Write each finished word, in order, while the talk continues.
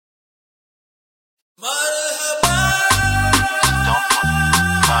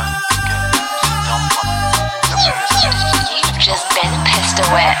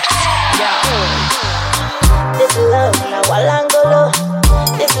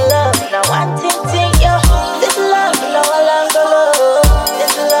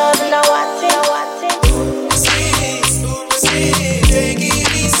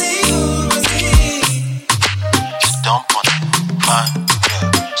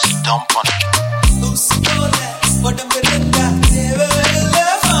dump on it.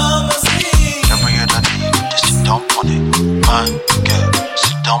 Every other day, just sit dump on it. My girl,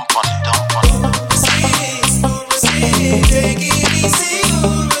 sit dump on it, dump on it. Take it easy,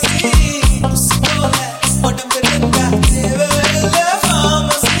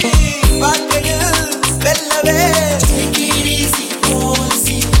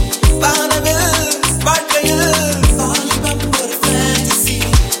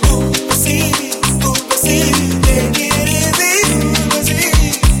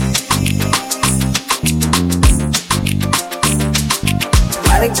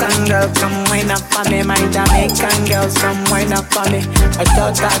 girls come wine up for me, my Jamaican girls come wine up for me. I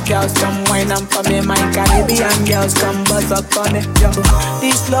thought that girls come wine up for me, my Caribbean girls come buzz up for me. Yo.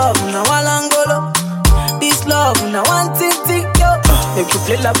 This love no Walangolo, this love no one tick yo. If you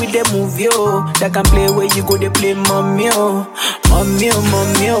play like with the move yo, that can play where you go they play mommy yo, mommy yo,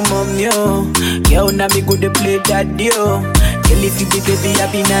 mommy yo, mommy yo. Girl now me go they play daddy yo. Girl if you be baby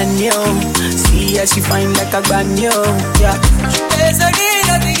I be nanny yo. See how she fine like a banyo, yeah.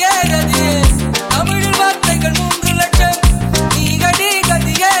 தமிழில் வார்த்தைகள் 3 லட்சம் நீ கடி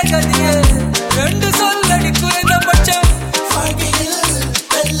கதியே கதியே 2 சொல்லடி குறைந்தபட்சம் வாழ்க்கையில்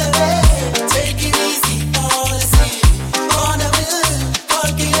வெல்லவே take it easy policy வானவில்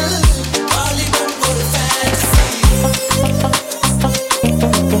வாழ்க்கையில் வாலிபம் ஒரு fantasy.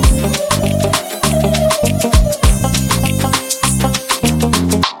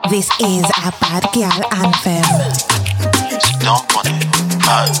 This is a bad girl anthem. Sit dump on it,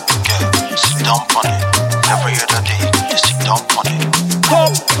 my girl, sit dump on it. Every other day, just sit dump on it.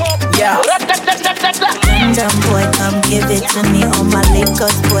 Yeah. Them boy come give it to me. All my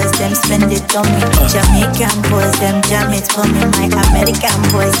Lagos boys them spend it on me. Jamaican boys them jam it for me. My American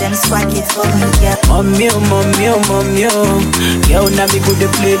boys them swag it for me. Yeah. Mommy oh, mommy oh, mommy oh. Yo now me go to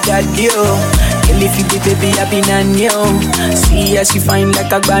play daddy oh. Girl if you be baby I be nanny oh. See how she fine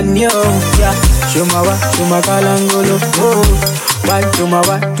like a banyo. Yeah. Show my kalangolo oh. Why show my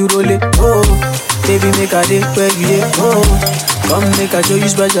what to roll it oh. Baby make a day where you dey oh. Come make a show you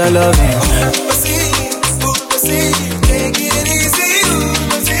special loving. Urvasi, take it easy,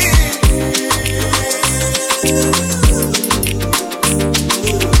 Urvasi.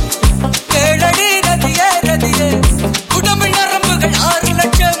 Keladi gadiye gadiye, udamil narambugal 6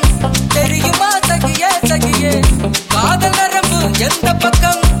 லட்சம். தெரியுமா சகியே சகியே, காதல் நரம்பு எந்த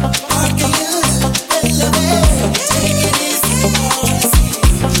பக்கம்? வாழ்க்கையில் வெல்லவே, take it easy, Urvasi.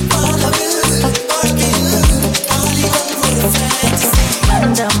 வானவில் வாழ்க்கையில் வாலிபம் ஒரு fantasy.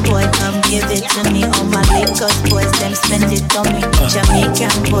 Them boy come give it to me. All my Lagos boys them spend it on me.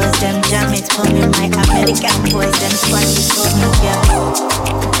 Jamaican boys them jam it for me. My American boys them swag it for me. Yeah.